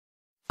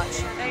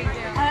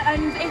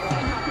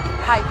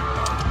Hi.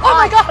 Oh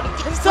my God!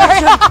 I'm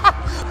sorry.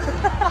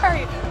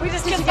 Sorry. We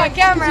just kissed on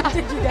camera,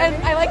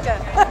 and I liked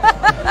it.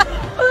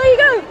 Well, there you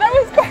go. That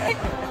was great.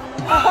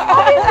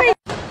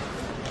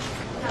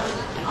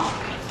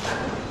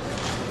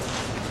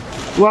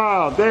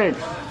 Wow, thanks.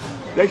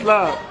 Thanks a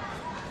lot.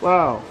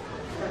 Wow.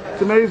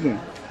 It's amazing.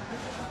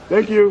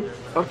 Thank you.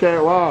 Okay,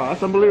 wow,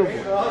 that's unbelievable.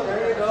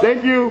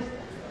 Thank you.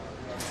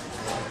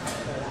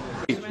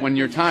 When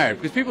you're tired,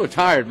 because people are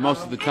tired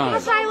most of the time.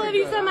 I love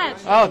you so much.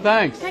 Oh,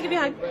 thanks. Can I give you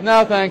a hug?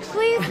 No, thanks.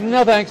 Please?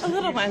 No, thanks. A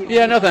little one.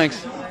 Yeah, no,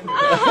 thanks.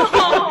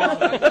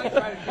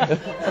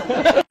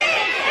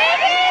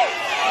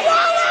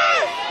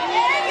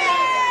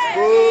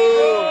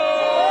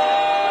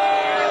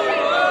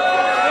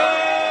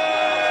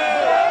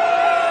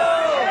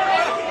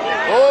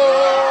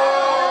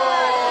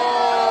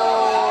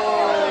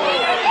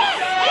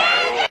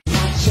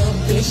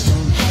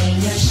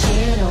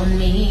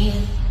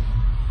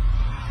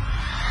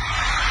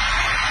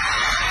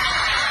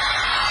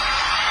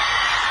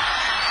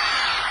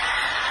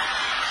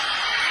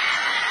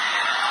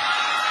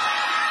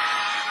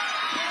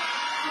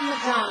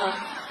 Madonna.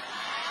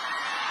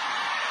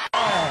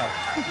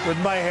 With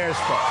my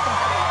hairspray.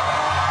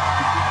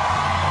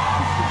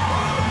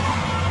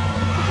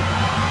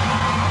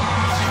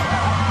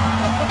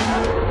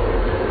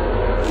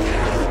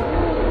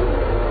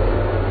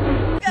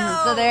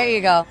 So there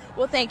you go.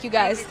 Well, thank you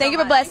guys. Thank you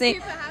for blessing.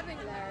 Thank you for having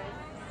me, Larry.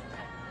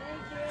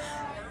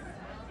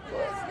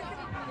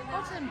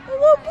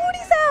 Oh,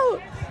 booty's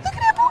out. Look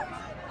at that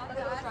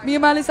booty. Me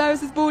and Miley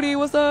Cyrus's booty.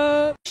 What's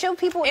up? Show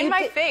people In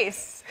my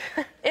face.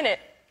 In it.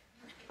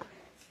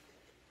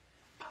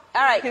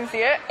 All right. You can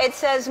see it? It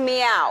says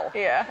meow.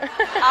 Yeah. All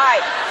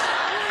right.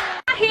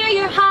 I hear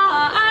your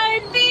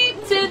heart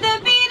beat to the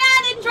beat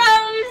of the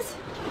drums.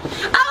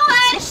 Oh,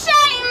 what a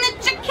shame that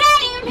you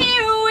came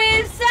here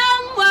with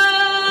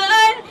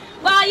someone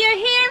while you're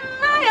here in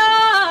my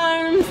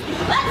arms.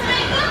 Let's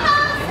make the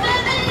most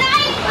of the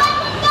night.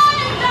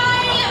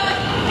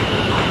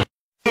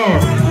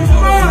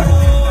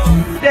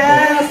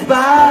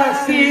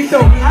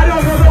 Despacito. I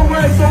don't know the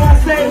words, so I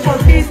say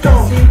poquito.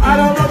 I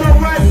don't know the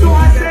words, so I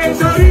say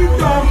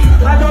chorito.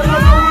 I don't know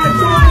the words,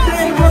 so I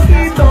say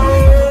poquito.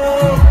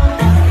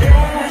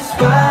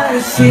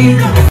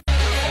 Despacito.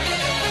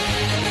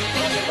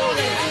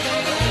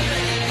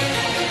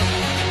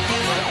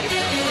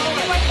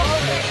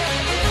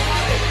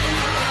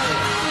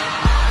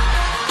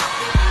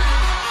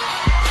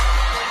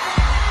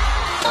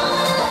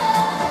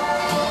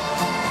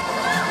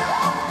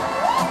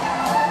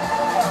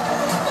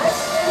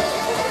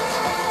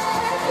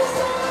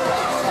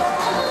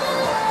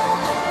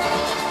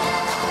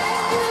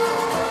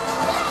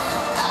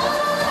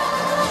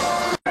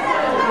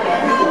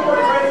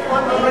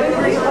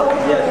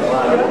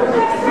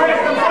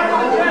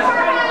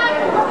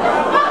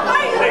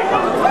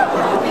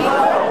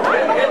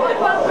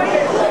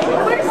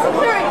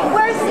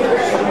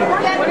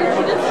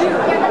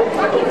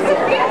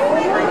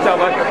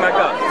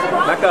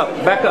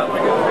 Back up.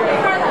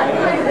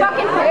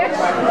 Fucking bitch.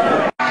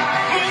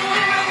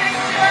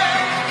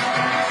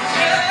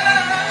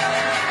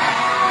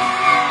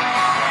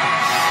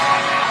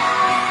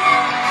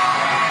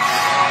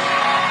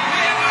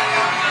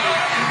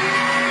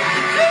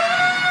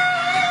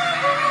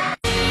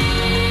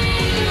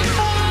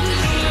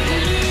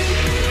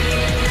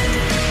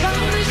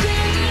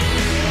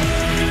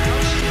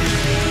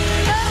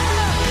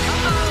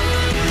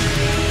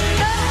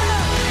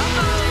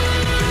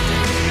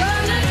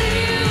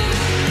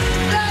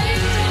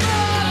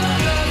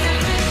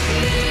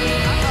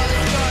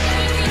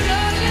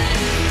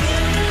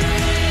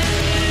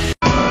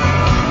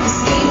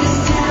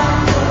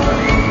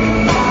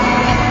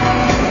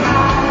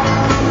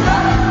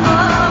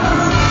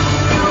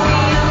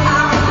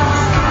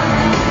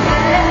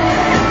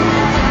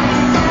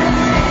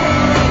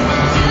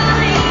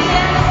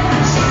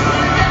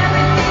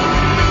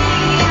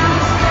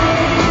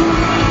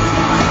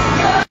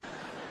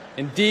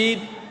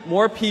 Indeed,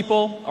 more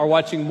people are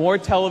watching more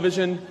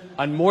television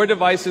on more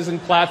devices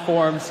and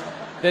platforms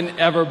than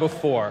ever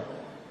before.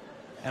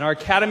 And our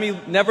Academy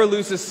never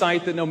loses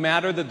sight that no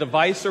matter the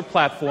device or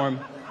platform,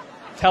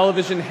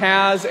 television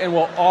has and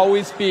will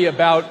always be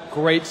about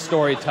great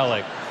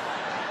storytelling.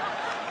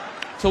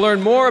 To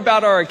learn more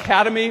about our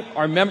Academy,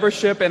 our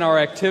membership, and our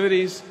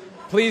activities,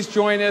 please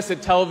join us at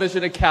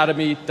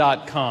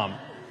televisionacademy.com.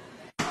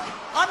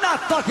 I'm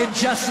not fucking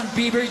Justin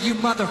Bieber, you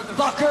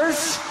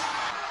motherfuckers!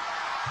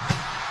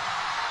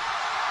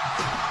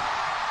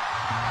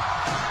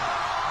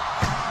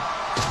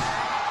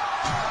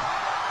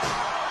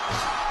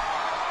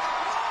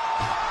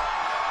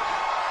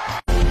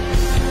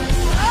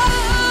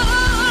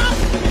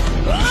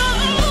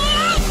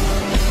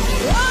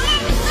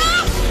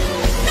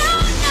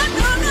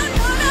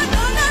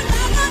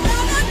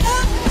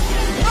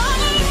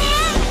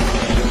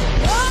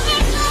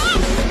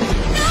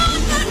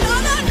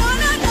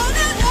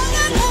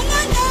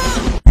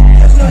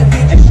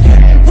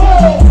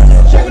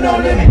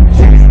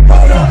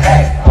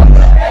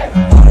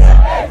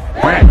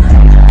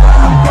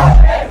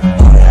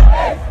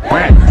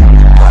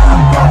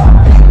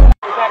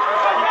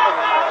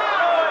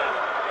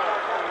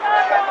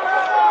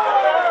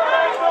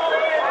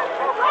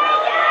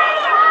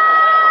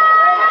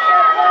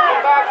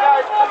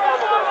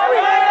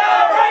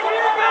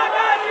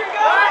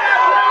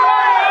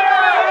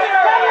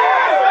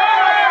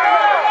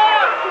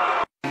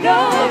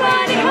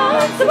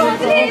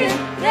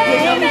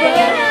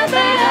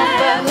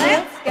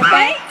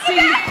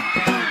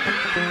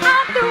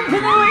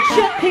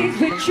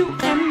 just you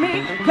and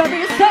me. Love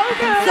is so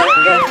good, so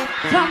good.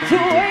 Time to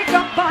wake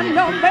up on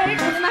no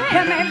makeup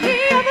and make me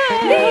a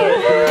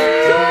believe.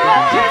 So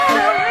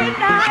history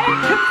night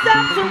comes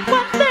out to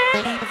what